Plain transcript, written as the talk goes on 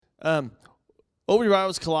Open your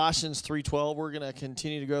Bibles, Colossians 3:12. We're going to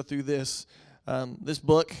continue to go through this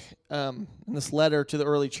book, and this letter to the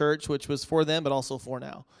early church, which was for them, but also for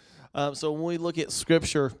now. So when we look at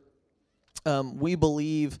Scripture, we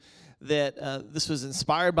believe that this was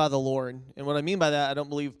inspired by the Lord. And what I mean by that, I don't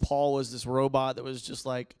believe Paul was this robot that was just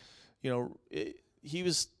like, he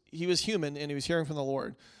was human and he was hearing from the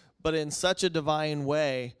Lord, but in such a divine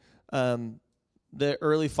way. The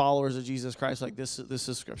early followers of Jesus Christ, like this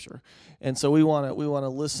is Scripture, and so we want to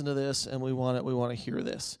listen to this, and we want to hear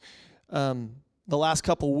this. The last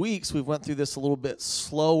couple weeks, we've went through this a little bit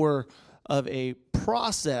slower of a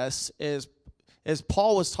process as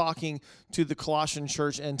Paul was talking to the Colossian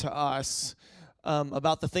church and to us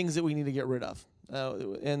about the things that we need to get rid of.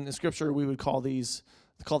 In the Scripture, we would call this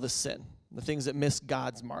sin, the things that miss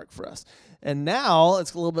God's mark for us. And now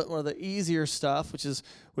it's a little bit more of the easier stuff, which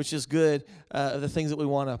is good, the things that we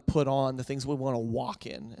want to put on, the things we want to walk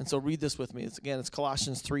in. And so read this with me. It's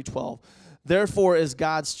Colossians 3:12. Therefore, as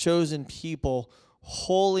God's chosen people,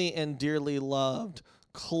 holy and dearly loved,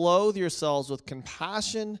 clothe yourselves with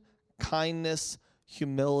compassion, kindness,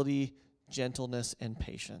 humility, gentleness, and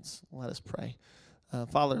patience. Let us pray.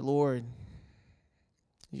 Father, Lord,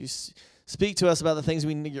 you speak to us about the things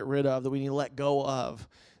we need to get rid of, that we need to let go of.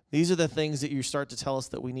 These are the things that you start to tell us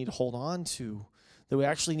that we need to hold on to, that we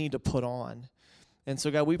actually need to put on. And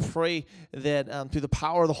so, God, we pray that through the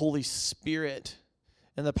power of the Holy Spirit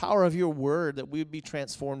and the power of your word, that we would be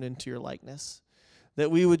transformed into your likeness,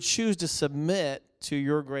 that we would choose to submit to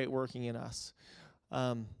your great working in us.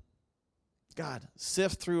 God,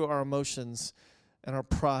 sift through our emotions and our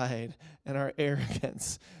pride and our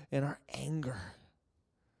arrogance and our anger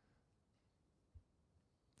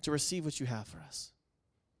to receive what you have for us.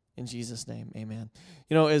 In Jesus' name, amen.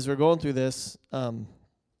 As we're going through this, we're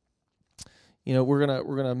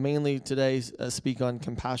gonna mainly today speak on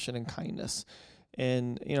compassion and kindness.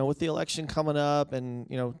 And with the election coming up, and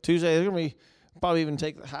Tuesday, they're gonna be probably even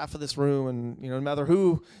take half of this room, and no matter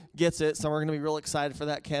who gets it, some are gonna be real excited for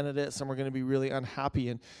that candidate, some are gonna be really unhappy.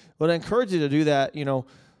 And but I encourage you to do that.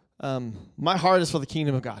 My heart is for the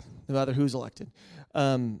kingdom of God, no matter who's elected.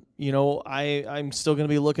 I'm still going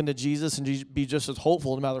to be looking to Jesus and be just as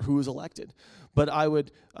hopeful no matter who is elected. But I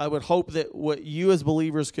would hope that what you as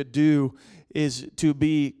believers could do is to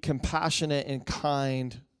be compassionate and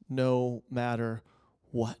kind no matter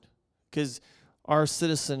what. Because our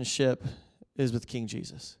citizenship is with King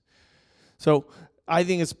Jesus. So I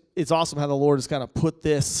think it's awesome how the Lord has kind of put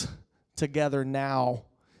this together now,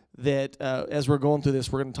 that as we're going through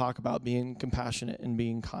this, we're going to talk about being compassionate and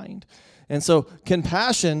being kind. And so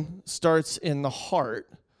compassion starts in the heart,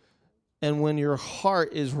 and when your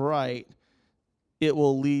heart is right, it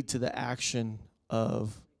will lead to the action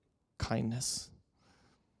of kindness.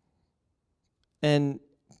 And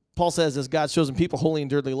Paul says, as God's chosen people, holy and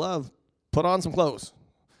dearly loved, put on some clothes.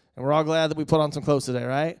 And we're all glad that we put on some clothes today,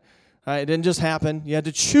 right? All right, it didn't just happen. You had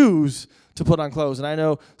to choose to put on clothes. And I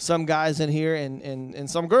know some guys in here and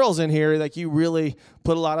some girls in here, like, you really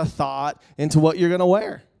put a lot of thought into what you're going to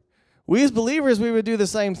wear. We as believers, we would do the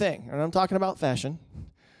same thing. And I'm talking about fashion.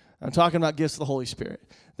 I'm talking about gifts of the Holy Spirit.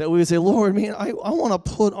 That we would say, Lord, man, I want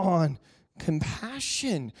to put on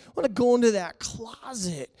compassion. I want to go into that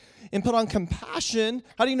closet and put on compassion.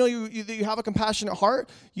 How do you know you have a compassionate heart?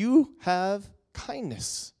 You have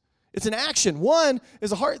kindness. It's an action. One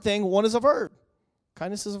is a heart thing. One is a verb.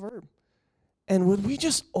 Kindness is a verb. And would we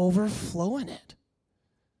just overflow in it?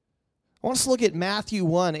 I want us to look at Matthew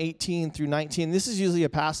 1:18 through 19. This is usually a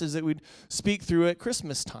passage that we'd speak through at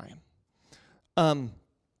Christmas time. And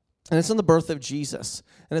it's on the birth of Jesus.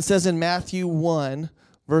 And it says in Matthew 1,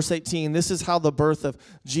 verse 18, this is how the birth of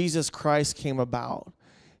Jesus Christ came about.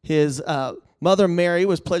 His mother Mary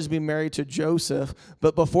was pledged to be married to Joseph,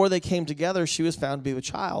 but before they came together, she was found to be with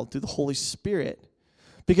child through the Holy Spirit.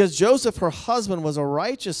 Because Joseph, her husband, was a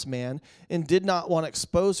righteous man and did not want to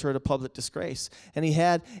expose her to public disgrace. And he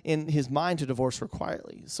had in his mind to divorce her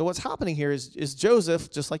quietly. So what's happening here is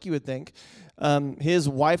Joseph, just like you would think, his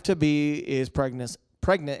wife-to-be is pregnant,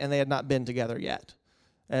 and they had not been together yet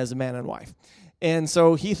as a man and wife. And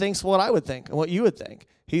so he thinks what I would think and what you would think.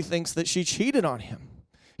 He thinks that she cheated on him.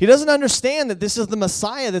 He doesn't understand that this is the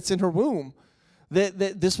Messiah that's in her womb,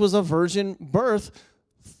 that this was a virgin birth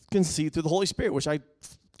conceived through the Holy Spirit, which I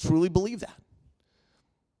truly believe that.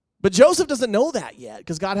 But Joseph doesn't know that yet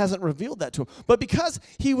because God hasn't revealed that to him. But because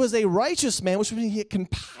he was a righteous man, which means he had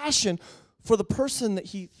compassion for the person that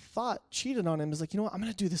he thought cheated on him, is like, you know what, I'm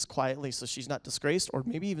going to do this quietly so she's not disgraced or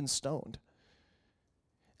maybe even stoned.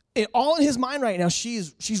 And all in his mind right now,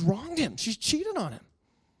 she's wronged him. She's cheated on him.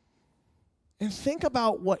 And think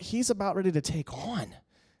about what he's about ready to take on.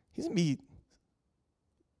 He's going to be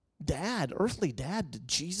dad, earthly dad to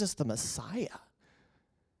Jesus the Messiah.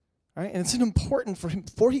 Right? And it's important for him,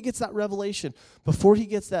 before he gets that revelation, before he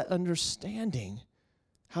gets that understanding,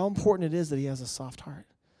 how important it is that he has a soft heart.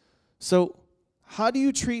 So how do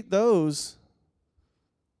you treat those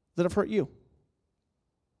that have hurt you?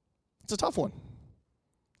 It's a tough one.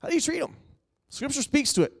 How do you treat them? Scripture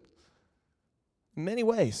speaks to it in many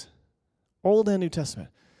ways, Old and New Testament.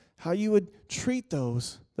 How you would treat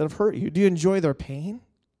those that have hurt you. Do you enjoy their pain?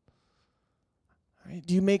 Right?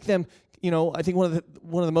 Do you make them, I think one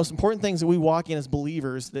of the most important things that we walk in as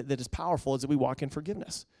believers that is powerful is that we walk in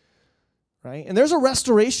forgiveness. Right? And there's a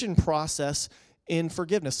restoration process in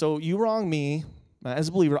forgiveness. So you wrong me as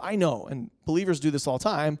a believer. I know, and believers do this all the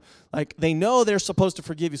time. Like, they know they're supposed to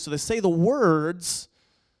forgive you. So they say the words,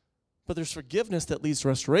 but there's forgiveness that leads to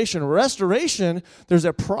restoration. Restoration, there's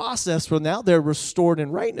a process where now they're restored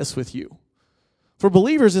in rightness with you. For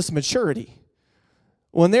believers, it's maturity.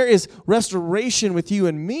 When there is restoration with you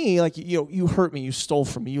and me, like, you hurt me, you stole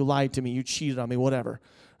from me, you lied to me, you cheated on me, whatever.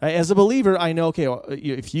 Right? As a believer, I know, okay, well,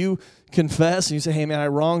 if you confess and you say, hey, man, I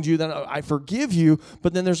wronged you, then I forgive you,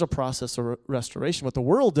 but then there's a process of restoration. What the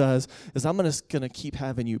world does is I'm going to keep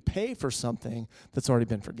having you pay for something that's already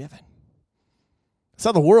been forgiven. That's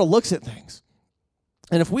how the world looks at things.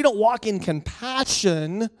 And if we don't walk in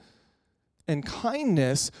compassion and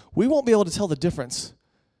kindness, we won't be able to tell the difference.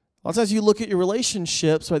 A lot of times you look at your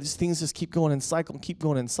relationships, where these things just keep going in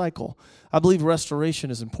cycle. I believe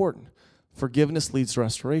restoration is important. Forgiveness leads to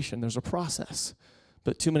restoration. There's a process.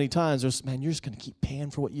 But too many times, you're just going to keep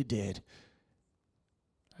paying for what you did.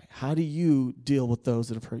 How do you deal with those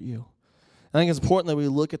that have hurt you? I think it's important that we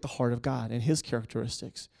look at the heart of God and his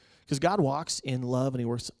characteristics. Because God walks in love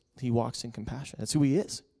and he walks in compassion. That's who he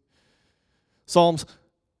is. Psalms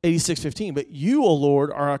 86:15, but you, O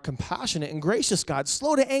Lord, are a compassionate and gracious God,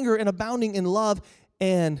 slow to anger and abounding in love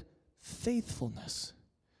and faithfulness.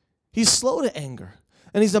 He's slow to anger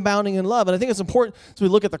and he's abounding in love. And I think it's important as we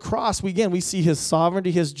look at the cross, we see his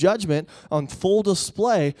sovereignty, his judgment on full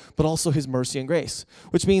display, but also his mercy and grace,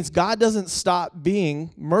 which means God doesn't stop being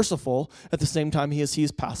merciful at the same time he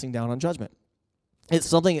is passing down on judgment. It's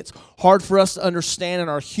something it's hard for us to understand in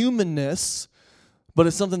our humanness, but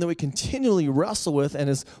it's something that we continually wrestle with, and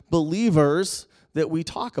as believers that we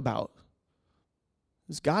talk about.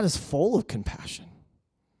 Because God is full of compassion.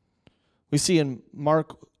 We see in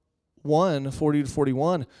Mark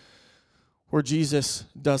 1:40-41, where Jesus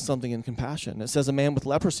does something in compassion. It says, a man with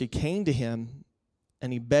leprosy came to him,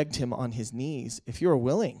 and he begged him on his knees, if you are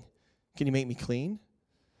willing, can you make me clean?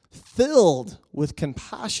 Filled with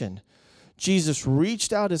compassion, Jesus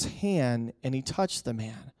reached out his hand, and he touched the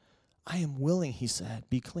man. I am willing, he said,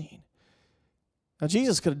 be clean. Now,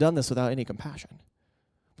 Jesus could have done this without any compassion.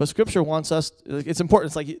 But Scripture wants us, it's important.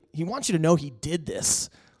 It's like he wants you to know he did this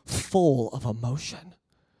full of emotion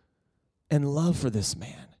and love for this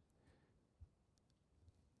man.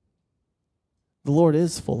 The Lord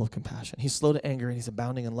is full of compassion. He's slow to anger and he's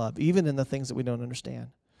abounding in love, even in the things that we don't understand.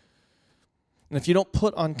 And if you don't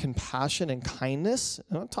put on compassion and kindness,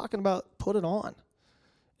 I'm not talking about put it on.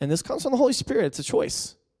 And this comes from the Holy Spirit. It's a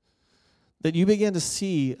choice. That you begin to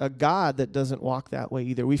see a God that doesn't walk that way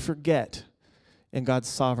either. We forget in God's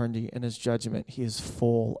sovereignty and his judgment, he is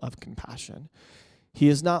full of compassion. He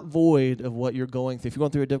is not void of what you're going through. If you're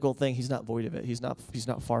going through a difficult thing, he's not void of it. He's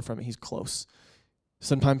not far from it. He's close.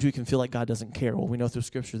 Sometimes we can feel like God doesn't care. Well, we know through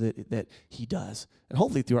Scripture that he does. And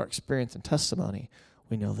hopefully through our experience and testimony,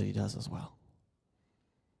 we know that he does as well.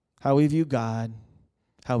 How we view God,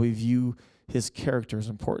 how we view his character is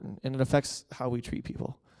important, and it affects how we treat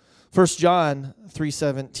people. 1 John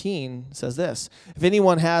 3:17 says this, if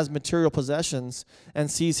anyone has material possessions and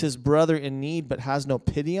sees his brother in need but has no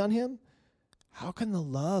pity on him, how can the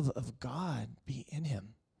love of God be in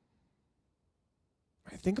him?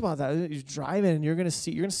 Right, think about that. You're driving and you're going to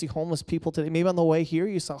see homeless people today. Maybe on the way here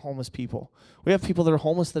you saw homeless people. We have people that are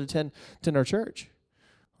homeless that attend our church,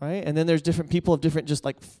 right? And then there's different people of different just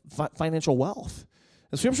like financial wealth.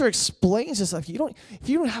 The Scripture explains this. If you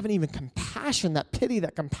don't have even compassion, that pity,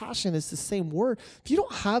 that compassion is the same word. If you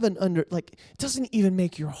don't have it doesn't even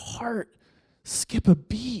make your heart skip a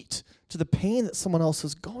beat to the pain that someone else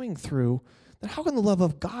is going through, then how can the love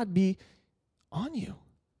of God be on you?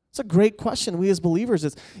 It's a great question. We as believers,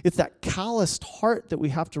 it's that calloused heart that we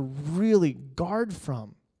have to really guard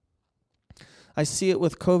from. I see it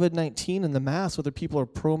with COVID-19 and the mask, whether people are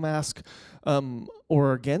pro-mask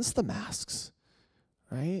or against the masks.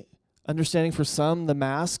 Right? Understanding for some, the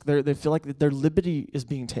mask, they feel like their liberty is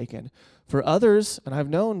being taken. For others, and I've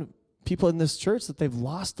known people in this church that they've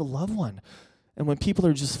lost a loved one. And when people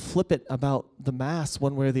are just flippant about the mass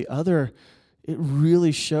one way or the other, it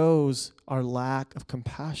really shows our lack of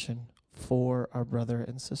compassion for our brother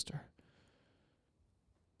and sister.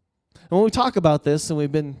 And when we talk about this, and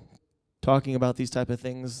we've been talking about these type of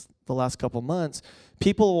things the last couple months,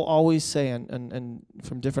 people will always say, and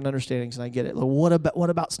from different understandings, and I get it, what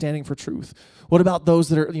about standing for truth? What about those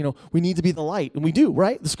that are, we need to be the light? And we do,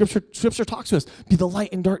 right? The scripture talks to us, be the light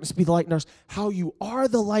in darkness, be the light in darkness. How you are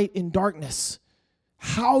the light in darkness,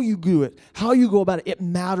 how you do it, how you go about it, it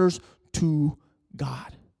matters to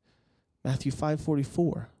God. Matthew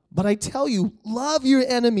 5:44. But I tell you, love your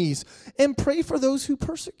enemies and pray for those who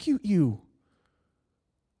persecute you.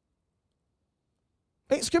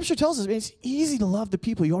 Right? Scripture tells us it's easy to love the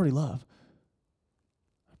people you already love.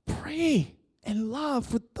 Pray and love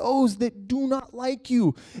for those that do not like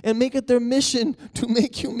you and make it their mission to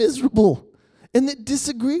make you miserable and that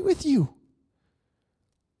disagree with you.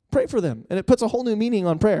 Pray for them. And it puts a whole new meaning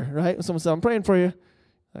on prayer, right? When someone says, I'm praying for you.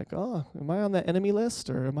 Like, oh, am I on the enemy list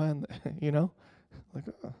or am I on the, like,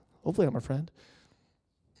 oh, hopefully I'm a friend.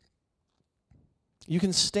 You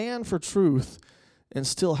can stand for truth and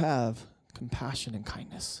still have compassion and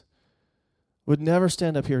kindness. Would never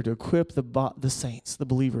stand up here to equip the saints, the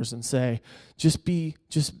believers, and say, just be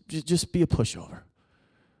a pushover.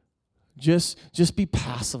 Just be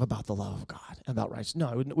passive about the love of God and about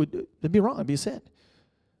righteousness. No, it'd be wrong. It'd be a sin.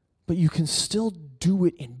 But you can still do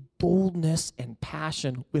it in boldness and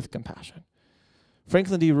passion with compassion.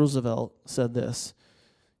 Franklin D. Roosevelt said this: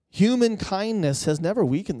 human kindness has never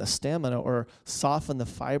weakened the stamina or softened the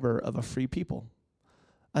fiber of a free people.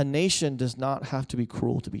 A nation does not have to be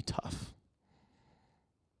cruel to be tough.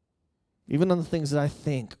 Even on the things that I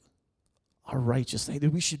think are righteous,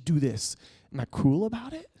 that we should do this. Am I cruel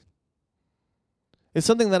about it? It's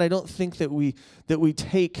something that I don't think that we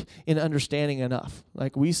take in understanding enough.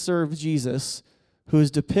 Like, we serve Jesus, who is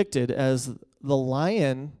depicted as the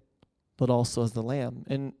lion, but also as the lamb.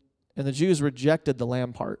 And the Jews rejected the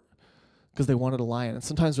lamb part because they wanted a lion. And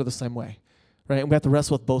sometimes we're the same way, right? And we have to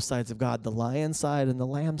wrestle with both sides of God, the lion side and the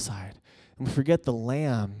lamb side. And we forget the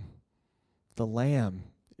lamb. The lamb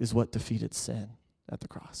is what defeated sin at the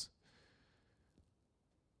cross.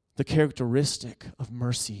 The characteristic of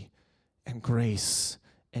mercy and grace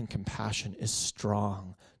and compassion is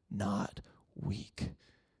strong, not weak.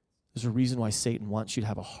 There's a reason why Satan wants you to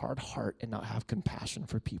have a hard heart and not have compassion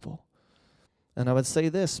for people. And I would say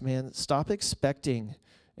this, man, stop expecting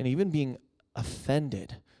and even being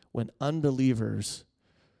offended when unbelievers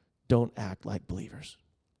don't act like believers.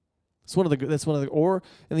 And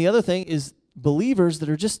the other thing is believers that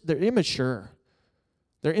are they're immature.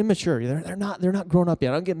 They're immature. They're not grown up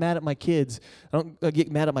yet. I don't get mad at my kids. I don't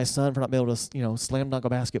get mad at my son for not being able to, slam dunk a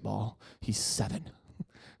basketball. He's 7.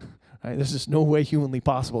 Right? There's just no way humanly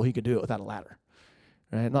possible he could do it without a ladder.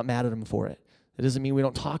 Right? I'm not mad at him for it. It doesn't mean we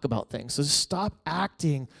don't talk about things. So just stop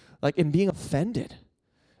acting like and being offended.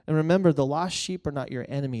 And remember, the lost sheep are not your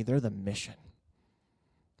enemy. They're the mission.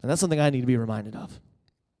 And that's something I need to be reminded of.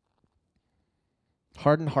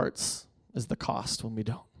 Hardened hearts is the cost when we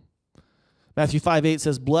don't. Matthew 5:8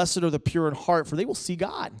 says, blessed are the pure in heart, for they will see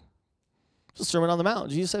God. It's a Sermon on the Mount.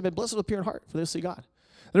 Jesus said, blessed are the pure in heart, for they will see God.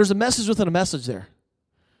 And there's a message within a message there.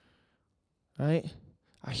 Right?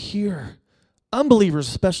 I hear unbelievers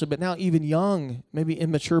especially, but now even young, maybe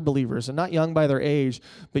immature believers, and not young by their age,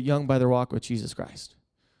 but young by their walk with Jesus Christ.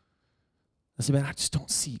 I say, man, I just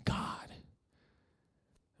don't see God.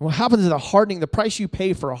 And what happens is the price you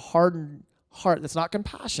pay for a hardened heart that's not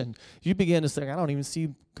compassion, you begin to say, I don't even see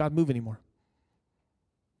God move anymore.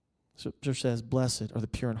 Scripture says, blessed are the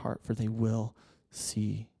pure in heart, for they will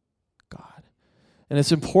see God. And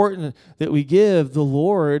it's important that we give the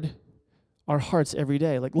Lord our hearts every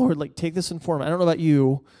day. Like, Lord, take this and form. I don't know about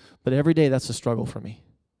you, but every day that's a struggle for me.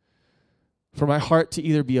 For my heart to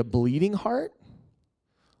either be a bleeding heart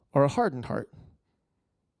or a hardened heart.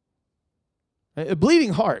 A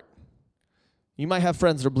bleeding heart. You might have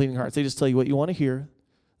friends that are bleeding hearts. They just tell you what you want to hear.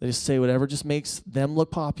 They just say whatever just makes them look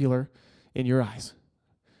popular in your eyes.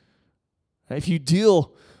 If you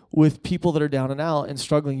deal with people that are down and out and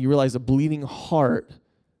struggling, you realize a bleeding heart,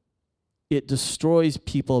 it destroys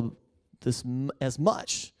people as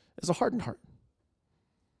much as a hardened heart.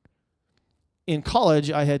 In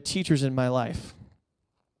college, I had teachers in my life.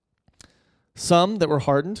 Some that were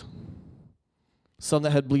hardened, some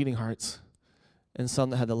that had bleeding hearts, and some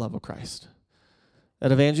that had the love of Christ.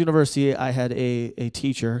 At Evangel University, I had a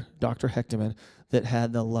teacher, Dr. Heckman, that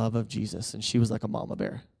had the love of Jesus, and she was like a mama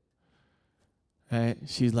bear. Right?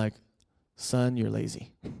 She's like, son, you're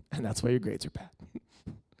lazy, and that's why your grades are bad.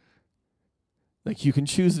 Like, you can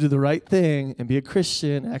choose to do the right thing and be a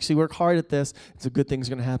Christian, actually work hard at this. It's a good thing's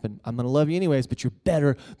going to happen. I'm going to love you anyways, but you're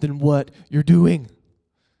better than what you're doing.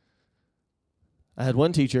 I had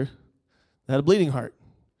one teacher that had a bleeding heart,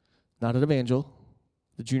 not at Evangel,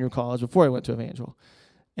 the junior college before I went to Evangel.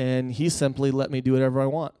 And he simply let me do whatever I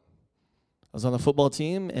want. I was on the football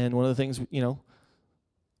team, and one of the things,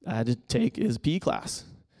 I had to take is PE class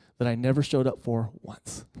that I never showed up for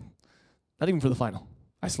once. Not even for the final.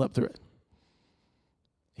 I slept through it.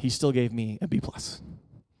 He still gave me a B+.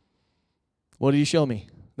 What did he show me?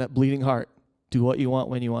 That bleeding heart. Do what you want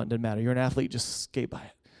when you want. Doesn't matter. You're an athlete. Just skate by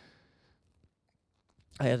it.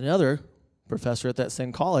 I had another professor at that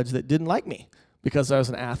same college that didn't like me because I was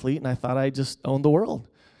an athlete and I thought I just owned the world.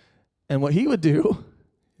 And what he would do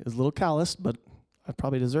is a little callous, but I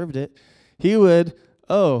probably deserved it. He would,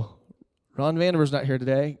 Ron Vanderveer's not here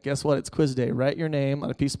today. Guess what? It's quiz day. Write your name on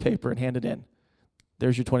a piece of paper and hand it in.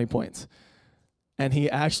 There's your 20 points. And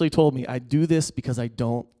he actually told me, I do this because I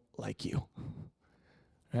don't like you.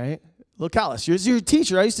 Right? A little callous. You're a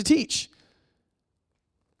teacher. I used to teach.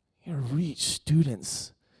 You reach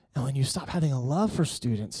students. And when you stop having a love for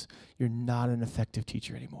students, you're not an effective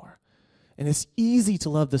teacher anymore. And it's easy to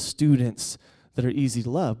love the students that are easy to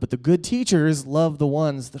love. But the good teachers love the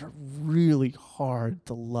ones that are really hard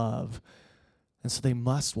to love. And so they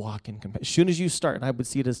must walk in compassion. As soon as you start, and I would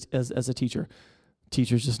see it as a teacher,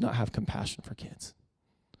 teachers just not have compassion for kids.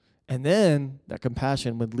 And then that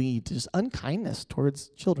compassion would lead to just unkindness towards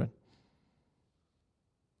children.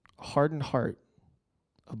 A hardened heart,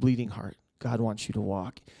 a bleeding heart. God wants you to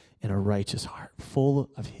walk in a righteous heart, full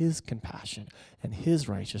of his compassion and his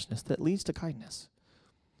righteousness that leads to kindness.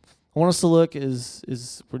 I want us to look,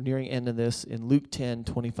 as we're nearing the end of this, in Luke 10,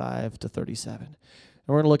 25 to 37. And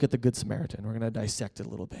we're going to look at the Good Samaritan. We're going to dissect it a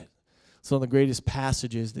little bit. It's one of the greatest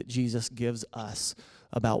passages that Jesus gives us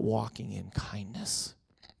about walking in kindness.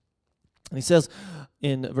 And he says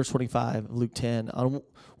in verse 25 of Luke 10, on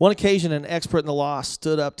one occasion an expert in the law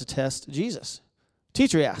stood up to test Jesus.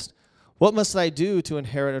 Teacher, he asked, what must I do to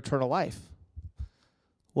inherit eternal life?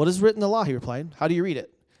 What is written in the law, he replied. How do you read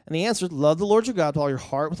it? And he answered, love the Lord your God with all your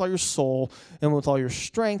heart, with all your soul, and with all your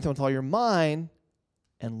strength, and with all your mind,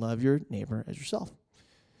 and love your neighbor as yourself.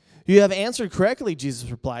 You have answered correctly,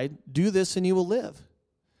 Jesus replied. Do this and you will live.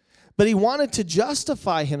 But he wanted to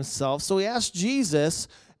justify himself, so he asked Jesus,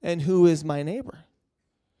 and who is my neighbor?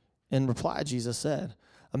 In reply, Jesus said,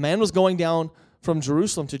 a man was going down from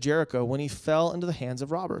Jerusalem to Jericho when he fell into the hands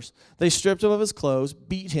of robbers. They stripped him of his clothes,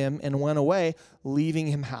 beat him, and went away, leaving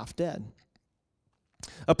him half dead.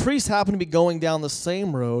 A priest happened to be going down the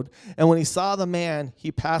same road, and when he saw the man,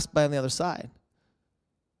 he passed by on the other side.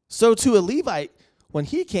 So too a Levite, when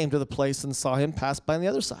he came to the place and saw him, passed by on the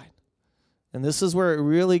other side. And this is where it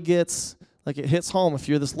really gets, like it hits home if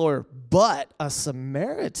you're this lawyer. But a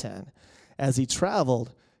Samaritan, as he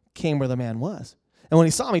traveled, came where the man was. And when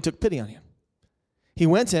he saw him, he took pity on him. He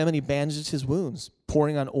went to him and he bandaged his wounds,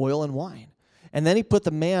 pouring on oil and wine. And then he put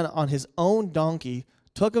the man on his own donkey,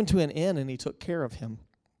 took him to an inn, and he took care of him.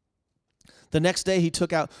 The next day he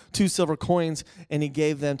took out 2 silver coins and he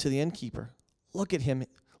gave them to the innkeeper. Look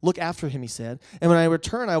after him, he said, and when I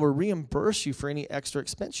return, I will reimburse you for any extra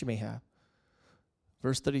expense you may have.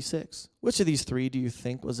 Verse 36, which of these 3 do you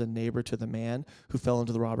think was a neighbor to the man who fell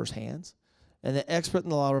into the robber's hands? And the expert in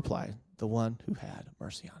the law replied, the one who had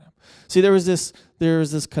mercy on him. See, there was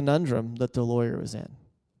this conundrum that the lawyer was in.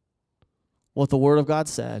 What the word of God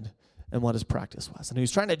said and what his practice was. And he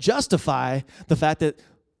was trying to justify the fact that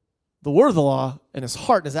the word of the law and his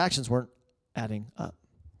heart and his actions weren't adding up.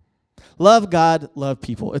 Love God, love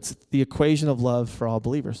people. It's the equation of love for all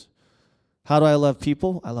believers. How do I love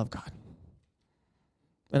people? I love God.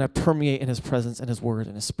 And I permeate in his presence and his word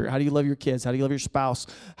and his spirit. How do you love your kids? How do you love your spouse?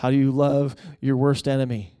 How do you love your worst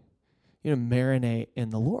enemy? You marinate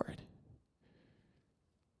in the Lord.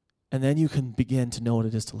 And then you can begin to know what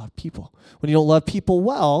it is to love people. When you don't love people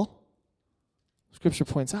well, Scripture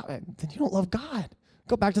points out, then you don't love God.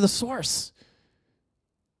 Go back to the source.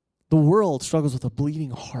 The world struggles with a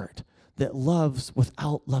bleeding heart that loves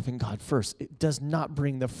without loving God first. It does not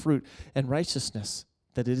bring the fruit and righteousness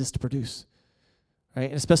that it is to produce. Right?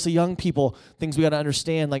 And especially young people, things we got to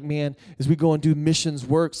understand, like, man, as we go and do missions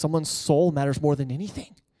work, someone's soul matters more than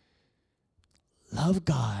anything. Love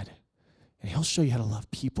God, and he'll show you how to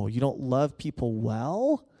love people. You don't love people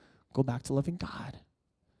well, go back to loving God.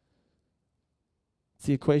 It's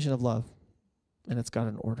the equation of love, and it's got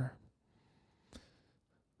an order.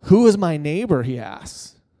 Who is my neighbor, he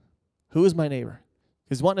asks. Who is my neighbor?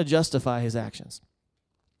 He's wanting to justify his actions.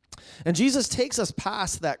 And Jesus takes us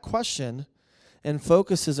past that question and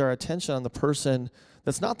focuses our attention on the person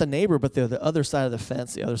that's not the neighbor, but they're the other side of the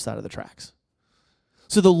fence, the other side of the tracks.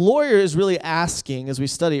 So the lawyer is really asking, as we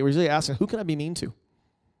study, we're really asking, who can I be mean to?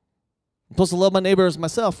 I'm supposed to love my neighbor as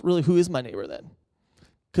myself. Really, who is my neighbor then?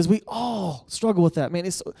 Because we all struggle with that. Man,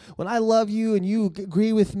 when I love you and you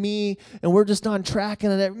agree with me and we're just on track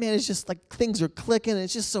and man, it's just like things are clicking and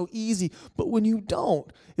it's just so easy. But when you don't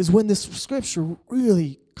is when this scripture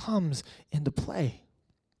really comes into play.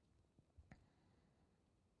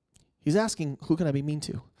 He's asking, who can I be mean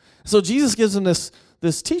to? So Jesus gives them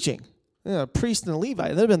this teaching. A priest and a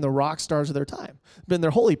Levite, they've been the rock stars of their time. Been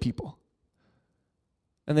their holy people.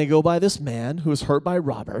 And they go by this man who was hurt by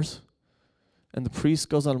robbers. And the priest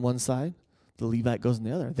goes on one side, the Levite goes on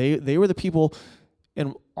the other. They were the people,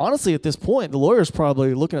 and honestly at this point, the lawyer's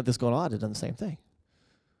probably looking at this going, oh, they've done the same thing.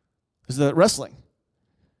 Is that wrestling?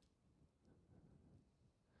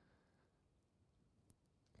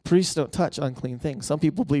 Priests don't touch unclean things. Some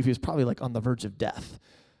people believe he was probably like on the verge of death.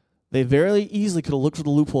 They very easily could have looked for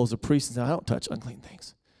the loophole as a priest and said, I don't touch unclean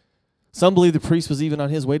things. Some believe the priest was even on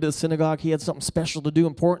his way to the synagogue. He had something special to do,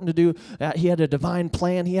 important to do. He had a divine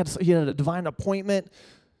plan. He had a divine appointment.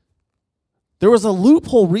 There was a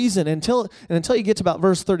loophole reason until you get to about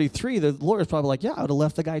verse 33, the lawyer's probably like, yeah, I would have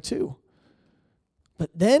left the guy too. But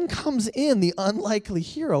then comes in the unlikely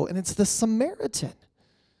hero, and it's the Samaritan.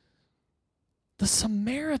 The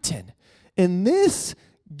Samaritan. And this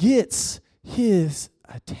gets his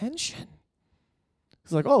attention.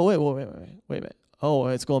 He's like, oh, wait a minute. Oh,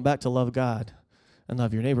 it's going back to love God and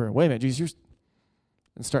love your neighbor. Wait a minute, Jesus,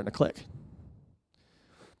 it's starting to click.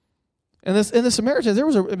 And the Samaritans, there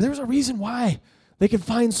was a reason why they could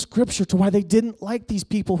find scripture to why they didn't like these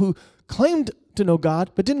people who claimed to know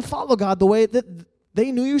God but didn't follow God the way that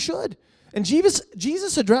they knew you should. And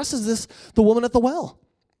Jesus addresses the woman at the well.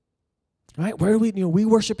 Right? Where do we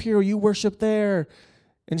worship here or you worship there?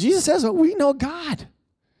 And Jesus says, oh, we know God.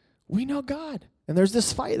 We know God. And there's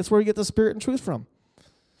this fight. That's where we get the spirit and truth from.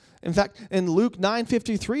 In fact, in Luke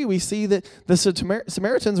 9:53, we see that the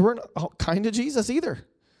Samaritans weren't kind to Jesus either.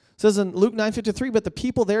 It says in Luke 9:53, but the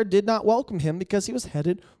people there did not welcome him because he was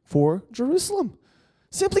headed for Jerusalem.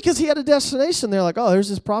 Simply because he had a destination. They're like, oh, there's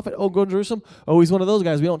this prophet. Oh, go to Jerusalem. Oh, he's one of those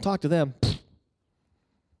guys. We don't talk to them.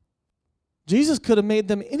 Jesus could have made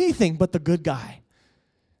them anything but the good guy.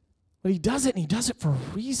 But he does it, and he does it for a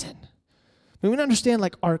reason. I mean, we understand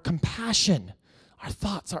like our compassion, our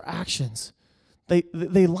thoughts, our actions,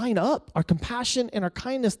 they line up. Our compassion and our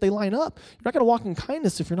kindness, they line up. You're not going to walk in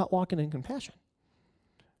kindness if you're not walking in compassion.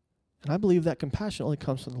 And I believe that compassion only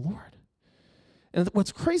comes from the Lord. And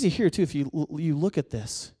what's crazy here, too, if you look at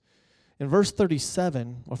this, in verse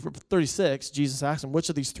 37, or 36, Jesus asked him, which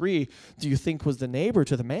of these three do you think was the neighbor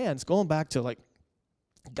to the man? It's going back to like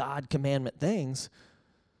God commandment things.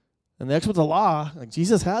 And the expert of the law, like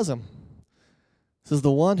Jesus has him. This is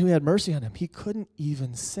the one who had mercy on him. He couldn't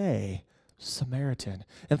even say Samaritan.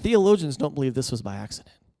 And theologians don't believe this was by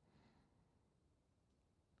accident.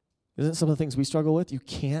 Isn't some of the things we struggle with? You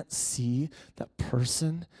can't see that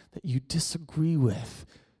person that you disagree with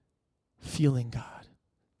feeling God,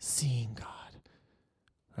 seeing God,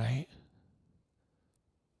 right?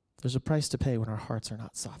 There's a price to pay when our hearts are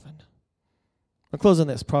not softened. I'll close on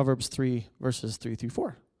this, Proverbs 3, verses 3 through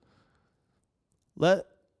 4. Let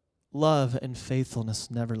love and faithfulness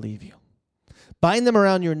never leave you. Bind them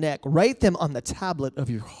around your neck. Write them on the tablet of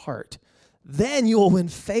your heart. Then you will win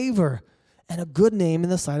favor and a good name in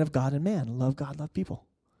the sight of God and man. Love God, love people.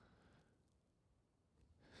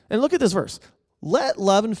 And look at this verse. Let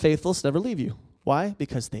love and faithfulness never leave you. Why?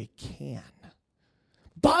 Because they can.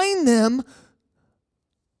 Bind them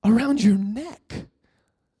around your neck.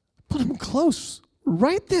 Put them close.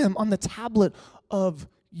 Write them on the tablet of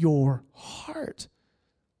your heart.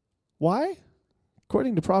 Why?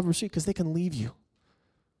 According to Proverbs 3, because they can leave you.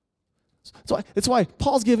 So it's why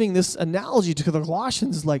Paul's giving this analogy to the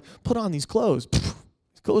Colossians, like, put on these clothes.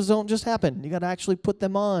 These clothes don't just happen. You got to actually put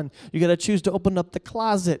them on. You got to choose to open up the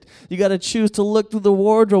closet. You got to choose to look through the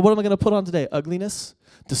wardrobe. What am I going to put on today? Ugliness,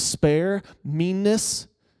 despair, meanness,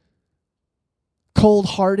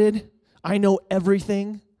 cold-hearted, I know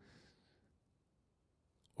everything.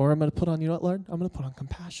 Or I'm going to put on, you know what, Lord? I'm going to put on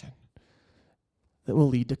compassion that will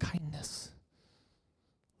lead to kindness.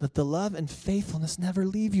 Let the love and faithfulness never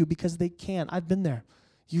leave you because they can. I've been there.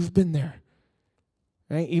 You've been there.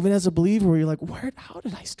 Right? Even as a believer, where you're like, how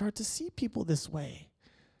did I start to see people this way?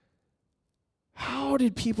 How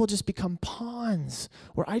did people just become pawns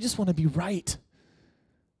where I just want to be right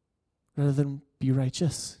rather than be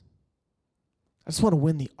righteous? I just want to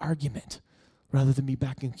win the argument rather than be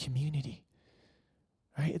back in community.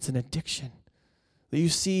 Right? It's an addiction that you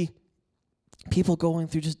see People going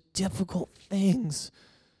through just difficult things,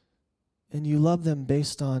 and you love them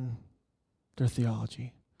based on their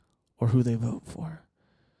theology or who they vote for.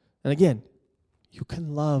 And again, you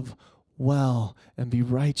can love well and be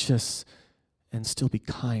righteous and still be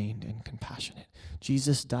kind and compassionate.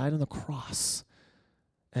 Jesus died on the cross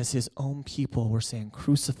as his own people were saying,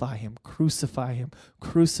 crucify him, crucify him,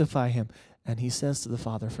 crucify him. And he says to the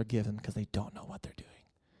Father, forgive them because they don't know what they're doing.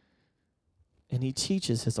 And he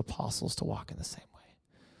teaches his apostles to walk in the same way.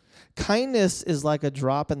 Kindness is like a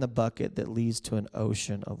drop in the bucket that leads to an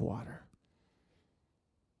ocean of water.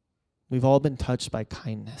 We've all been touched by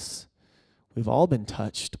kindness. We've all been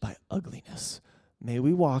touched by ugliness. May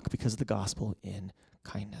we walk because of the gospel in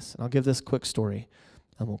kindness. And I'll give this quick story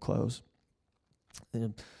and we'll close.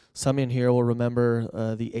 And some in here will remember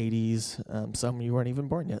the 80s. Some of you weren't even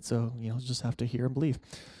born yet, so just have to hear and believe.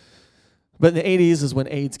 But in the 80s is when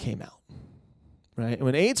AIDS came out, right? And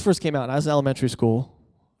when AIDS first came out, and I was in elementary school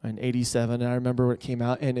in 87, and I remember when it came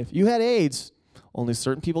out. And if you had AIDS, only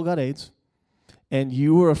certain people got AIDS, and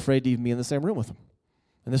you were afraid to even be in the same room with them.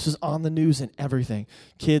 And this was on the news and everything.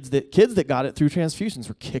 Kids that got it through transfusions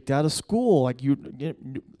were kicked out of school.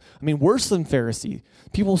 Worse than Pharisee.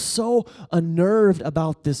 People so unnerved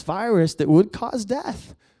about this virus that would cause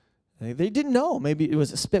death. They didn't know. Maybe it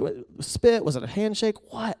was a spit. Was it a handshake?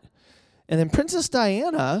 What? And then Princess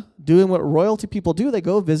Diana, doing what royalty people do, they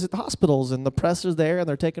go visit the hospitals, and the press is there, and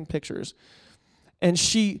they're taking pictures. And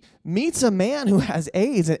she meets a man who has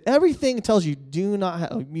AIDS, and everything tells you, do not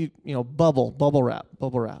have, bubble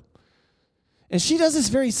wrap. And she does this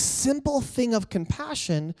very simple thing of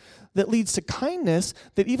compassion that leads to kindness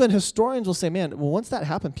that even historians will say, man, well, once that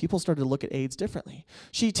happened, people started to look at AIDS differently.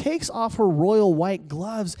 She takes off her royal white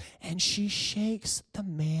gloves, and she shakes the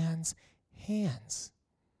man's hands.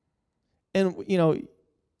 And,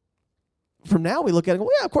 from now we look at it and go,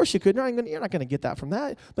 well, yeah, of course you could. You're not going to get that from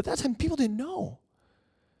that. But that time, people didn't know.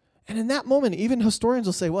 And in that moment, even historians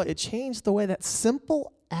will say, well, it changed the way that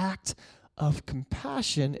simple act of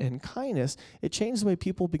compassion and kindness, it changed the way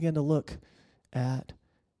people began to look at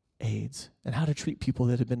AIDS and how to treat people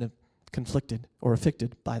that had been conflicted or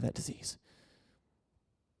afflicted by that disease.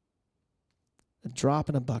 A drop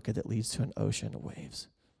in a bucket that leads to an ocean of waves.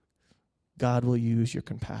 God will use your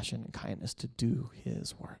compassion and kindness to do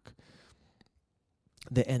his work.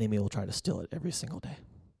 The enemy will try to steal it every single day.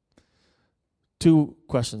 2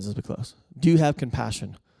 questions as we close. Do you have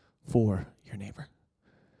compassion for your neighbor?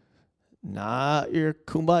 Not your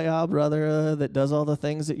kumbaya brother that does all the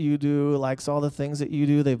things that you do, likes all the things that you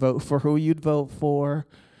do. They vote for who you'd vote for.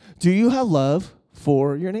 Do you have love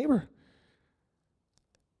for your neighbor?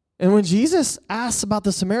 And when Jesus asks about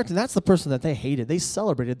the Samaritan, that's the person that they hated. They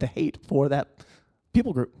celebrated the hate for that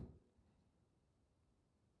people group.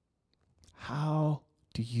 How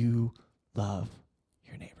do you love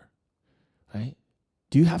your neighbor? Right?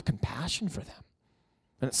 Do you have compassion for them?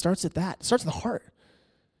 And it starts at that. It starts in the heart.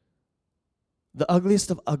 The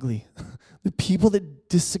ugliest of ugly. The people that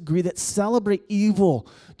disagree, that celebrate evil.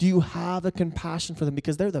 Do you have a compassion for them?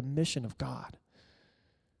 Because they're the mission of God.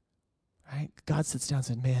 Right? God sits down and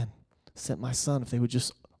said, man, sent my son if they would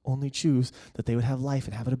just only choose that they would have life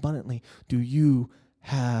and have it abundantly. Do you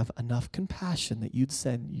have enough compassion that you'd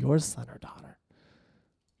send your son or daughter?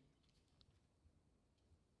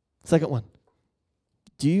 Second one.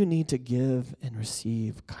 Do you need to give and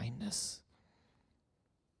receive kindness?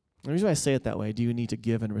 The reason why I say it that way, do you need to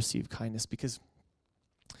give and receive kindness? Because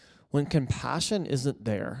when compassion isn't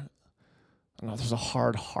there, there's a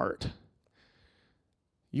hard heart,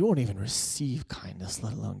 you won't even receive kindness,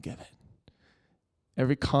 let alone give it.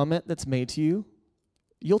 Every comment that's made to you,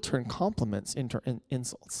 you'll turn compliments into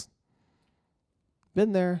insults.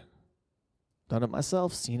 Been there, done it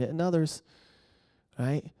myself, seen it in others,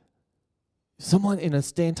 right? Someone in a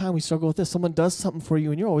day and time, we struggle with this. Someone does something for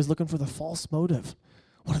you, and you're always looking for the false motive.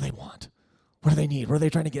 What do they want? What do they need? What are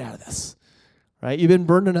they trying to get out of this? Right? You've been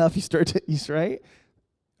burned enough, right?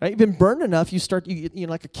 You've been burned enough, you're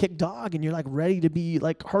like a kicked dog, and you're like ready to be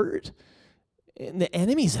like hurt. And the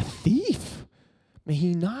enemy's a thief. May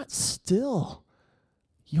he not steal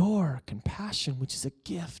your compassion, which is a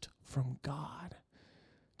gift from God,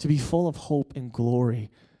 to be full of hope and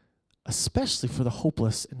glory, especially for the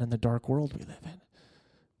hopeless and in the dark world we live in.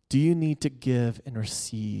 Do you need to give and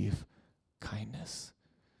receive kindness?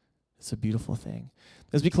 It's a beautiful thing.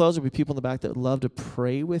 As we close, there'll be people in the back that would love to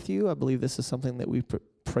pray with you. I believe this is something that we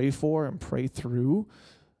pray for and pray through,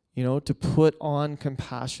 to put on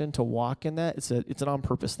compassion, to walk in that. It's an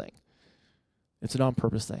on-purpose thing. It's an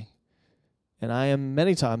on-purpose thing. And I am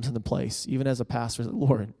many times in the place, even as a pastor, that,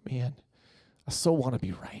 Lord, man, I so want to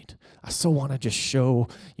be right. I so want to just show,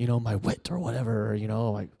 my wit or whatever,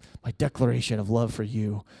 my declaration of love for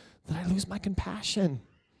you, that I lose my compassion.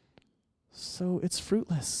 So it's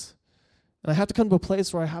fruitless. And I have to come to a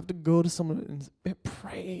place where I have to go to someone and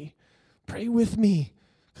pray. Pray with me,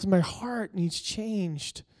 because my heart needs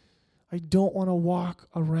changed. I don't want to walk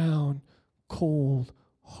around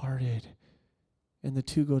cold-hearted. And the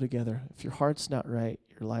two go together. If your heart's not right,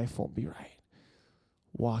 your life won't be right.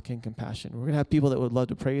 Walk in compassion. We're going to have people that would love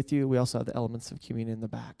to pray with you. We also have the elements of communion in the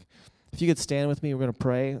back. If you could stand with me, we're going to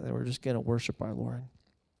pray, and we're just going to worship our Lord.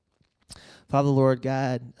 Father, Lord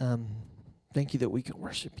God, thank you that we can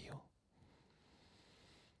worship you.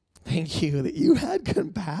 Thank you that you had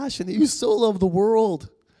compassion, that you so loved the world.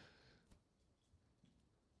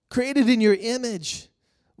 Created in your image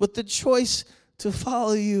with the choice to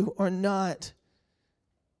follow you or not.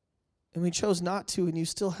 And we chose not to, and you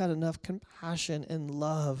still had enough compassion and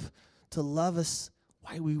love to love us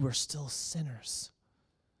while we were still sinners.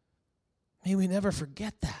 May we never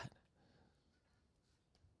forget that.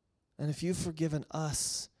 And if you've forgiven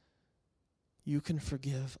us, you can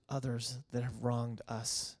forgive others that have wronged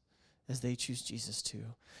us as they choose Jesus too.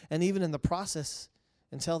 And even in the process,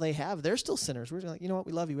 until they have, they're still sinners. We're like, you know what,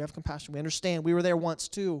 we love you, we have compassion, we understand, we were there once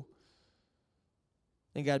too.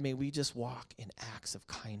 And God, may we just walk in acts of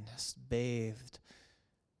kindness, bathed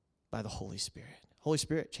by the Holy Spirit. Holy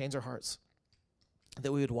Spirit, change our hearts,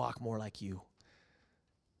 that we would walk more like you,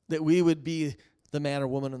 that we would be the man or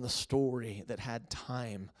woman in the story that had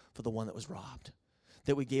time for the one that was robbed,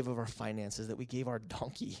 that we gave of our finances, that we gave our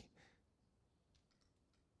donkey.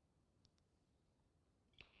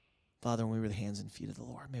 Father, when we were the hands and feet of the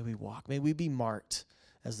Lord, may we walk, may we be marked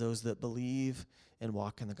as those that believe and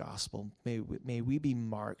walk in the gospel. May we be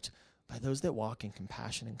marked by those that walk in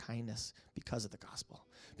compassion and kindness because of the gospel.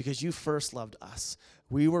 Because you first loved us.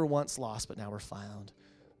 We were once lost, but now we're found.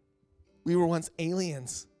 We were once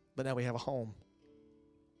aliens, but now we have a home.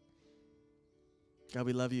 God,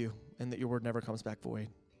 we love you, and that your word never comes back void.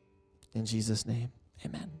 In Jesus' name,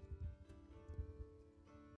 amen.